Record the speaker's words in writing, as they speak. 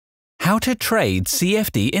How to trade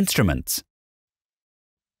CFD instruments.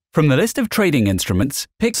 From the list of trading instruments,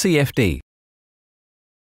 pick CFD.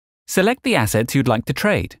 Select the assets you'd like to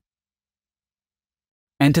trade.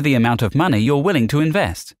 Enter the amount of money you're willing to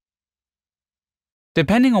invest.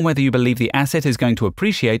 Depending on whether you believe the asset is going to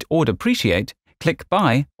appreciate or depreciate, click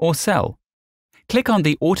Buy or Sell. Click on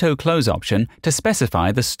the Auto Close option to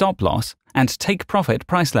specify the stop loss and take profit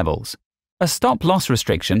price levels. A stop loss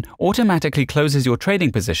restriction automatically closes your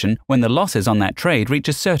trading position when the losses on that trade reach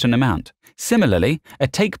a certain amount. Similarly, a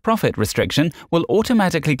take profit restriction will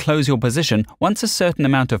automatically close your position once a certain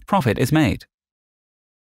amount of profit is made.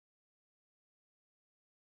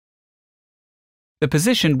 The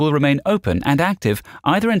position will remain open and active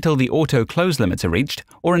either until the auto close limits are reached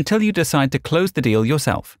or until you decide to close the deal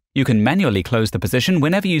yourself. You can manually close the position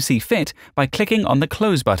whenever you see fit by clicking on the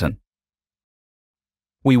Close button.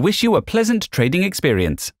 We wish you a pleasant trading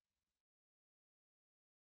experience.